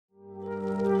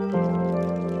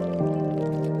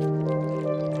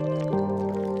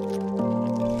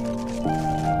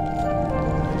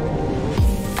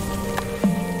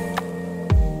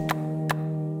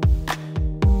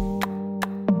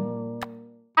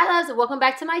loves, welcome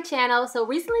back to my channel. So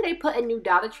recently they put a new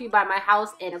Dollar Tree by my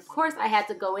house, and of course I had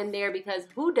to go in there because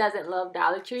who doesn't love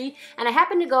Dollar Tree? And I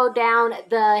happened to go down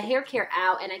the hair care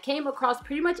aisle and I came across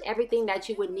pretty much everything that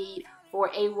you would need for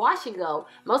a wash and go.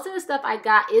 Most of the stuff I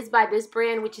got is by this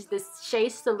brand, which is this Shea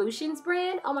Solutions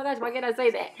brand. Oh my gosh, why can't I say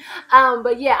that?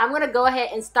 But yeah, I'm gonna go ahead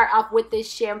and start off with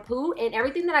this shampoo, and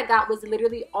everything that I got was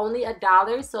literally only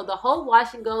 $1. So the whole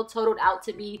wash and go totaled out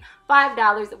to be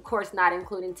 $5, of course not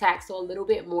including tax, so a little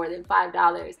bit more than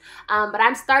 $5. But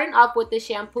I'm starting off with the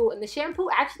shampoo, and the shampoo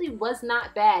actually was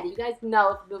not bad. You guys know,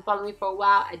 if you've been following me for a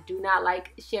while, I do not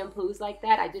like shampoos like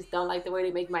that. I just don't like the way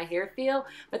they make my hair feel.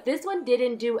 But this one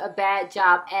didn't do a bad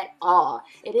job at all.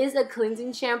 It is a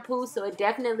cleansing shampoo, so it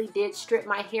definitely did strip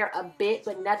my hair a bit,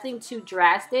 but nothing too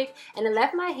drastic, and it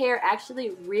left my hair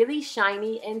actually really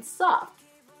shiny and soft.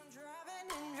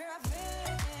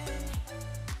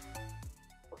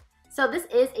 So this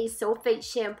is a sulfate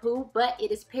shampoo, but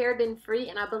it is paraben free,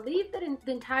 and I believe that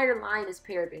the entire line is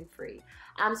paraben free.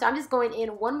 So I'm just going in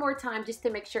one more time just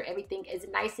to make sure everything is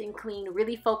nice and clean,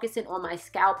 really focusing on my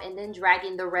scalp, and then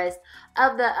dragging the rest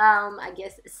of the, I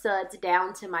guess, suds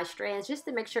down to my strands just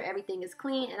to make sure everything is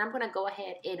clean, and I'm going to go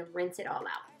ahead and rinse it all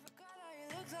out.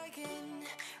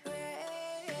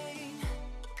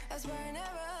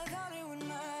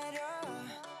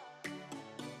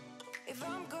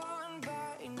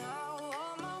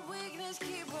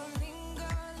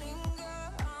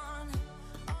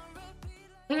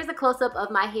 Here's a close-up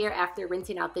of my hair after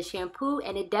rinsing out the shampoo,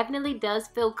 and it definitely does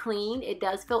feel clean. It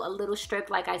does feel a little stripped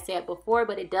like I said before,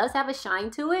 but it does have a shine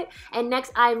to it. And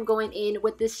next I'm going in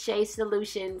with this Shea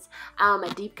Solutions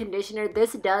deep conditioner.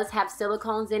 This does have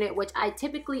silicones in it, which I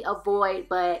typically avoid,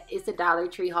 but it's a Dollar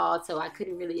Tree haul, so I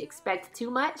couldn't really expect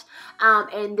too much.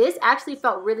 And this actually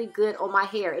felt really good on my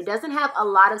hair. It doesn't have a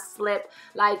lot of slip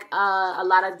like a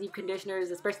lot of deep conditioners,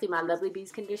 especially my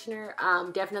LovelyBryana conditioner.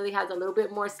 Definitely has a little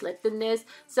bit more slip than this.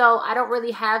 So I don't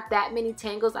really have that many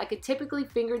tangles. I could typically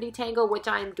finger detangle, which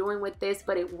I am doing with this,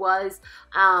 but it was,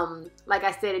 like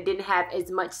I said, it didn't have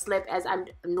as much slip as I'm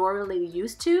normally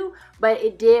used to, but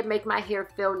it did make my hair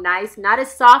feel nice. Not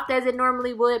as soft as it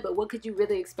normally would, but what could you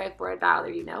really expect for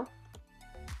 $1, you know?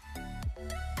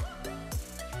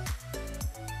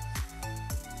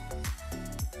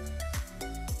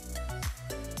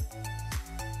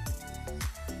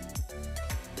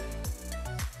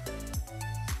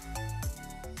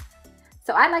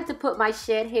 So I like to put my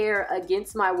shed hair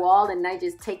against my wall, and I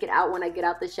just take it out when I get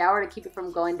out the shower to keep it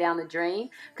from going down the drain.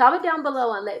 Comment down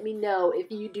below and let me know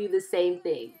if you do the same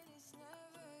thing.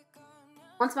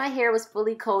 Once my hair was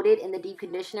fully coated in the deep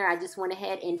conditioner, I just went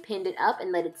ahead and pinned it up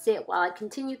and let it sit while I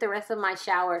continued the rest of my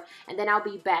shower, and then I'll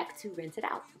be back to rinse it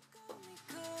out.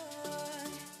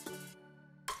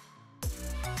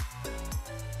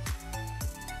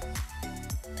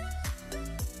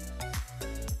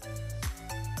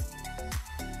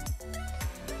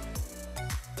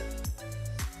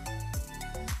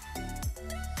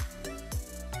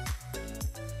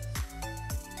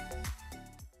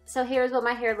 So here's what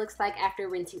my hair looks like after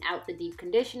rinsing out the deep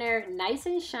conditioner. Nice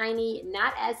and shiny,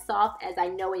 not as soft as I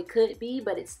know it could be,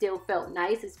 but it still felt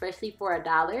nice, especially for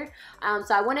 $1.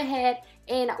 So I went ahead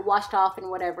and washed off and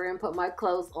whatever and put my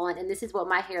clothes on, and this is what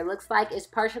my hair looks like. It's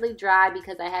partially dry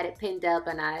because I had it pinned up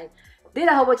and I did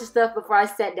a whole bunch of stuff before I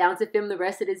sat down to film the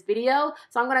rest of this video.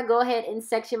 So I'm going to go ahead and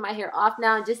section my hair off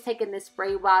now. I'm just taking this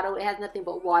spray bottle. It has nothing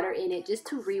but water in it just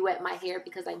to re-wet my hair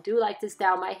because I do like to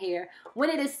style my hair when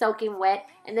it is soaking wet.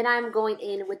 And then I'm going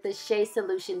in with the Shea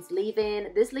Solutions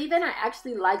leave-in. This leave-in I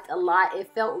actually liked a lot.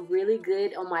 It felt really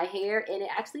good on my hair, and it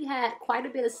actually had quite a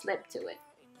bit of slip to it.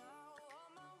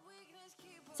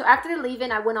 So after the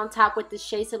leave-in, I went on top with the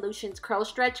Shea Solutions Curl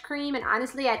Stretch Cream, and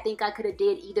honestly, I think I could have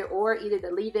did either the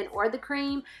leave-in or the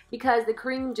cream, because the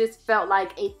cream just felt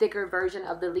like a thicker version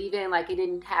of the leave-in. Like, it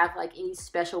didn't have like any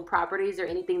special properties or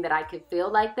anything that I could feel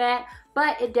like that.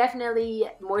 But it definitely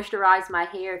moisturized my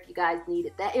hair if you guys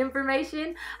needed that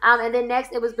information. And then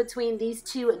next, it was between these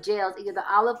two gels, either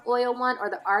the olive oil one or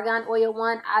the argan oil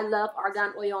one. I love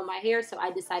argan oil on my hair, so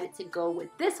I decided to go with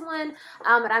this one.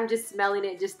 And I'm just smelling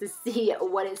it just to see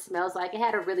what it smells like. It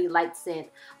had a really light scent.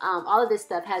 All of this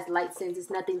stuff has light scents. It's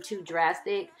nothing too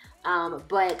drastic.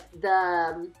 But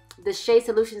the Shea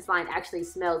Solutions line actually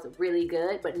smells really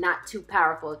good, but not too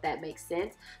powerful, if that makes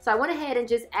sense. So I went ahead and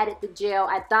just added the gel.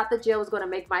 I thought the gel was going to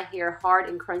make my hair hard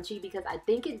and crunchy because I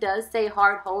think it does say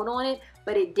hard hold on it,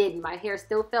 but it didn't. My hair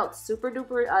still felt super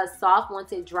duper soft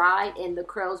once it dried, and the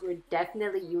curls were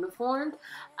definitely uniformed.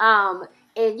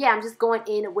 And yeah, I'm just going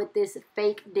in with this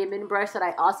fake dimming brush that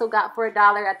I also got for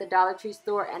 $1 at the Dollar Tree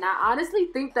store. And I honestly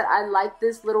think that I like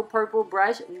this little purple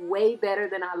brush way better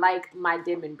than I like my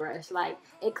dimming brush. Like,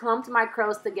 it clumped my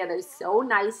curls together so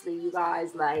nicely, you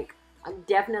guys. Like, I'm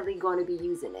definitely going to be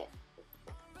using it.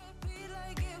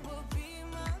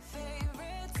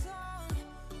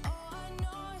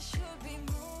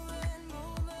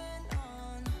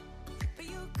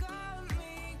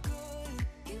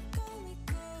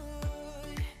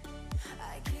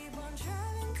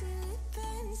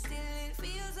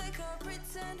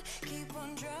 Keep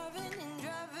on driving and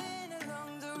driving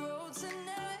along the road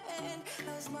tonight.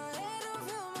 Lost my head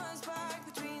over my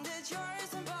spark between the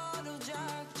jars and bottle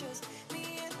jack. Just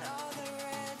me and all the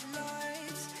red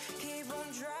lights. Keep on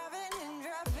driving and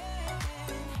driving.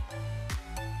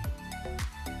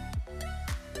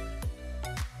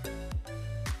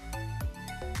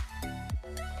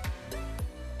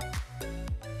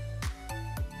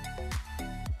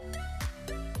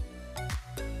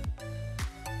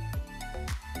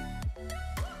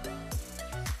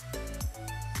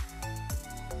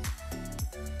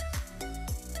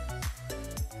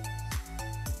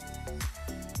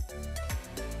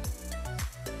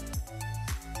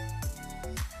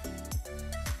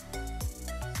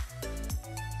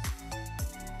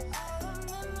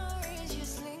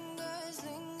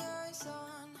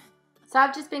 So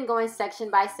I've just been going section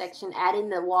by section, adding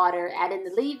the water, adding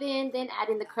the leave-in, then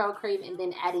adding the curl cream, and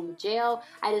then adding the gel.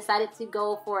 I decided to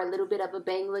go for a little bit of a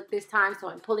bang look this time, so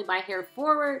I'm pulling my hair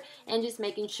forward and just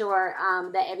making sure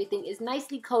that everything is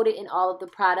nicely coated in all of the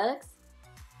products.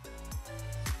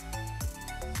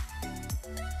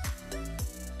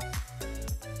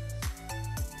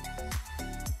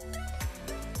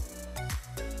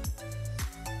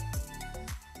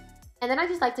 And then I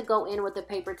just like to go in with a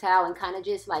paper towel and kind of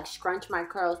just like scrunch my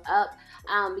curls up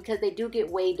because they do get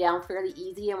weighed down fairly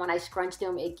easy. And when I scrunch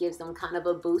them, it gives them kind of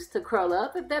a boost to curl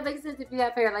up. If that makes sense, if you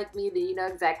have hair like me, then you know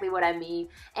exactly what I mean.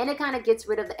 And it kind of gets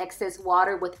rid of the excess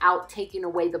water without taking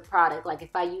away the product. Like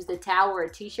if I used a towel or a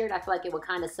t-shirt, I feel like it would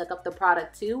kind of suck up the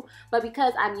product too. But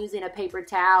because I'm using a paper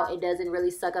towel, it doesn't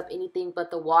really suck up anything but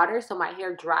the water. So my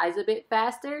hair dries a bit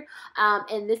faster.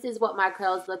 And this is what my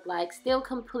curls look like, still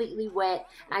completely wet.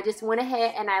 I just went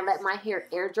ahead and I let my hair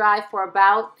air dry for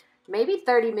about maybe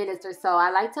 30 minutes or so.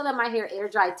 I like to let my hair air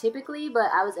dry typically,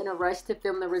 but I was in a rush to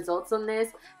film the results on this,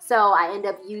 so I end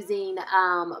up using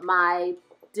my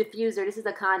diffuser. This is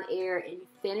a Conair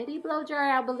Infinity blow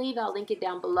dryer, I believe. I'll link it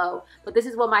down below. But this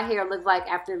is what my hair looked like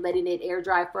after letting it air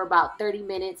dry for about 30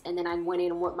 minutes, and then I went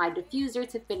in with my diffuser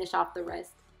to finish off the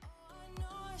rest.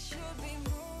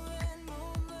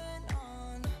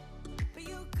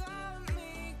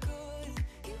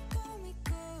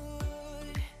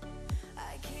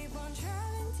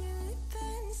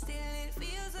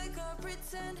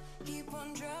 Keep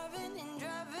on driving and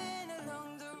driving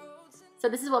along the road. So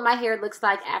this is what my hair looks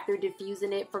like after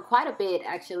diffusing it for quite a bit,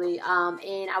 actually.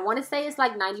 And I want to say it's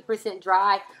like 90%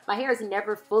 dry. My hair is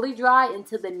never fully dry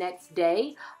until the next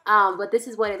day. But this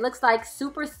is what it looks like.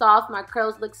 Super soft. My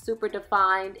curls look super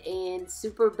defined and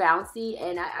super bouncy.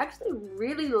 And I actually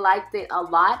really liked it a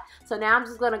lot. So now I'm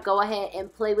just going to go ahead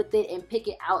and play with it and pick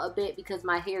it out a bit because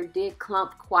my hair did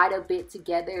clump quite a bit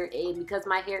together. And because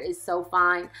my hair is so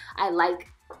fine, I like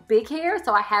big hair,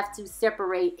 so I have to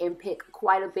separate and pick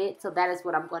quite a bit. So that is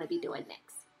what I'm going to be doing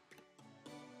next.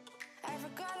 I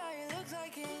forgot how you look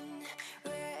like in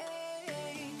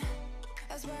rain.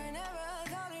 That's why I never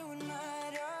thought it would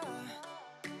matter.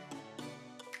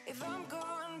 If I'm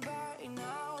gone by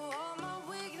now, all my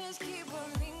weakness keep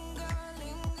on linger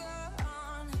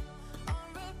on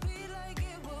repeat like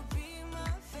it will be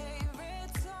my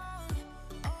favorite song.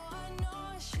 Oh, I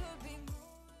know I should be moving.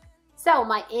 So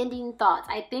my ending thoughts,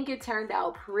 I think it turned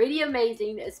out pretty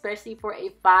amazing, especially for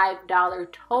a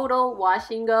 $5 total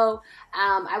wash and go.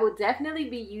 I will definitely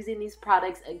be using these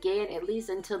products again, at least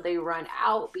until they run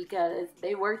out, because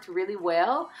they worked really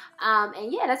well.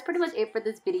 And yeah, that's pretty much it for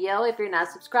this video. If you're not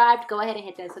subscribed, go ahead and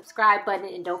hit that subscribe button,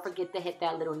 and don't forget to hit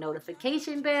that little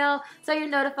notification bell so you're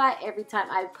notified every time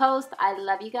I post. I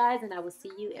love you guys, and I will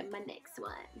see you in my next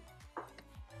one.